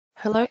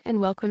Hello and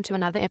welcome to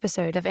another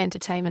episode of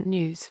Entertainment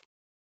News.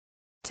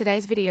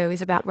 Today's video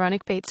is about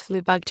Raonic beats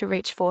flu bug to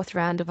reach fourth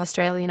round of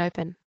Australian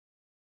Open.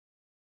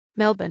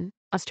 Melbourne,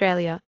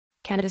 Australia.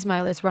 Canada's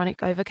Milos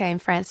Raonic overcame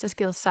France's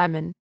Gilles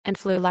and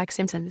flu-like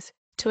symptoms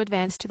to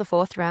advance to the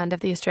fourth round of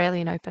the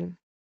Australian Open.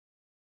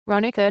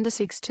 Raonic earned a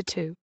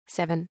 6-2,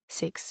 7,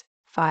 6,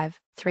 5,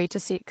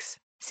 3-6,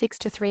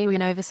 6-3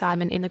 win over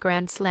Simon in the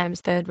Grand Slam's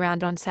third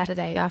round on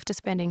Saturday after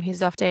spending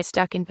his off day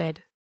stuck in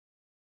bed.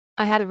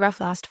 "I had a rough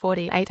last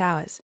 48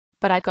 hours,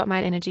 but I got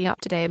my energy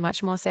up today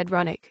much more," said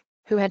Raonic,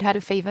 who had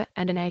a fever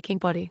and an aching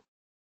body.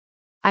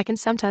 "I can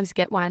sometimes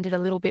get winded a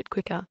little bit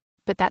quicker,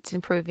 but that's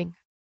improving."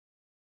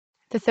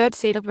 The third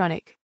seeded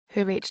Raonic,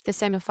 who reached the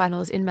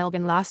semifinals in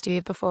Melbourne last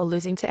year before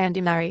losing to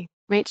Andy Murray,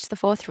 reached the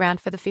fourth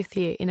round for the fifth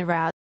year in a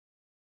row.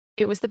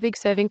 It was the big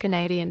serving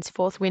Canadian's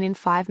fourth win in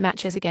 5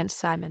 matches against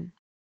Simon.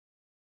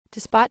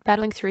 Despite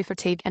battling through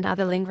fatigue and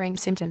other lingering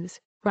symptoms,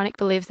 Raonic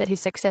believes that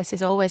his success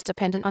is always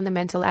dependent on the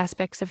mental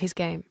aspects of his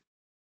game.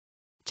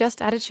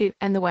 "Just attitude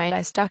and the way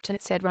I stuck to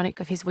it," said Raonic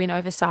of his win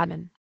over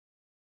Simon.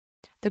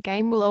 "The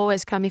game will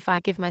always come if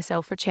I give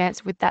myself a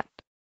chance with that."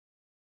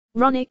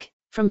 Raonic,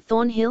 from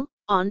Thornhill,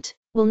 Ont,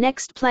 will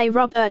next play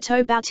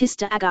Roberto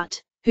Bautista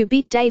Agut, who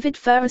beat David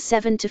Ferrer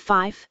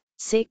 7-5,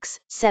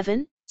 6,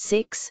 7,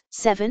 6,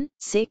 7,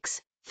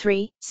 6,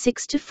 3,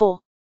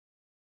 6-4.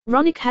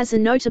 Raonic has a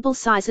notable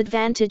size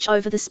advantage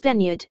over the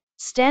Spaniard,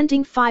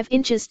 standing 5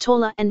 inches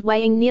taller and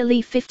weighing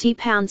nearly 50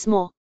 pounds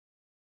more.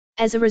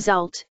 As a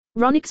result,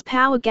 Raonic's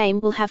power game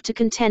will have to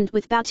contend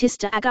with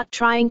Bautista Agut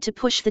trying to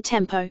push the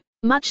tempo,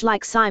 much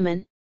like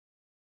Simon.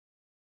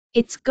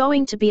 "It's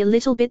going to be a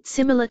little bit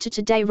similar to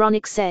today,"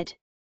 Raonic said.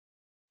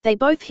 "They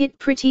both hit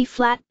pretty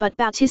flat, but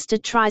Bautista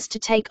tries to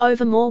take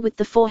over more with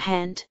the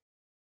forehand.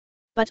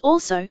 But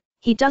also,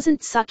 he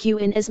doesn't suck you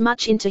in as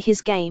much into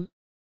his game."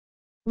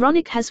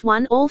 Raonic has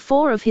won all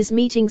 4 of his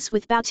meetings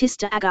with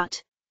Bautista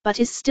Agut, but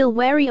is still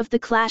wary of the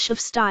clash of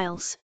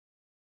styles.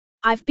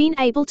 "I've been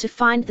able to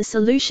find the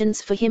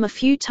solutions for him a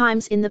few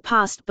times in the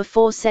past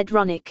before," said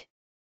Raonic.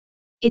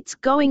 "It's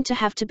going to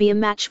have to be a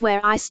match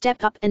where I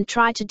step up and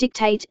try to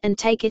dictate and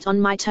take it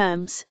on my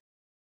terms."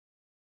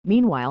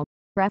 Meanwhile,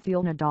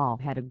 Rafael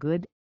Nadal had a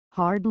good,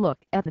 hard look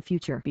at the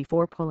future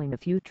before pulling a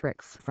few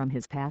tricks from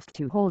his past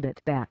to hold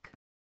it back.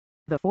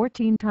 The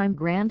 14-time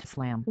Grand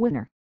Slam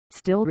winner,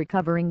 still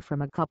recovering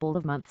from a couple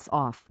of months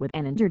off with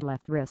an injured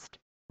left wrist,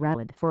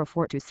 rallied for a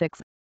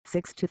 4-6,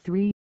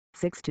 6-3,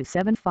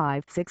 6-7,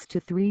 5,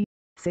 6-3,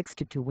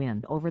 6-2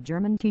 win over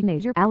German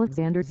teenager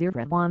Alexander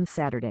Zverev on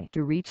Saturday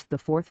to reach the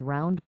fourth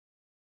round.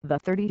 The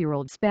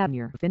 30-year-old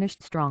Spaniard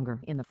finished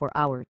stronger in the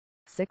 4-hour,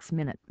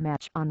 6-minute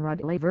match on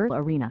Rod Laver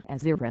Arena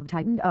as Zverev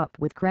tightened up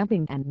with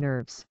cramping and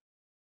nerves.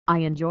 "I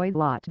enjoyed a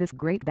lot this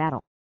great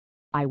battle.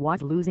 I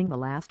was losing the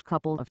last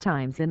couple of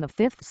times in the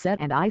 5th set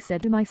and I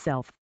said to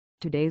myself,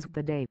 today's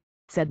the day,"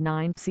 said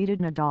 9-seeded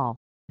Nadal,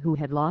 who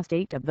had lost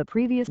 8 of the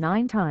previous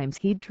 9 times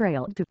he'd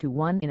trailed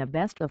 2-1 in a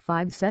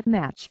best-of-5 set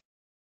match.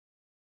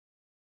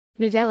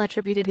 Nadal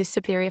attributed his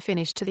superior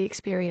finish to the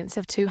experience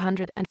of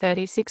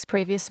 236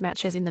 previous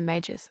matches in the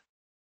majors.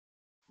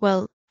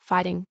 "Well,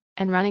 fighting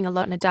and running a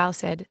lot," Nadal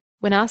said,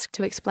 when asked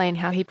to explain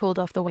how he pulled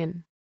off the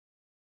win.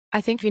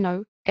 "I think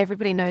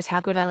everybody knows how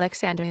good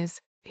Alexander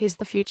is. He's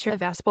the future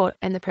of our sport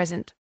and the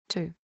present,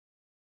 too."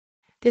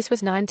 This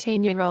was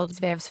 19-year-old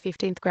Zverev's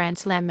 15th Grand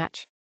Slam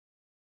match.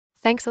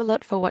 Thanks a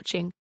lot for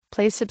watching.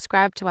 Please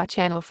subscribe to our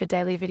channel for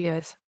daily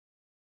videos.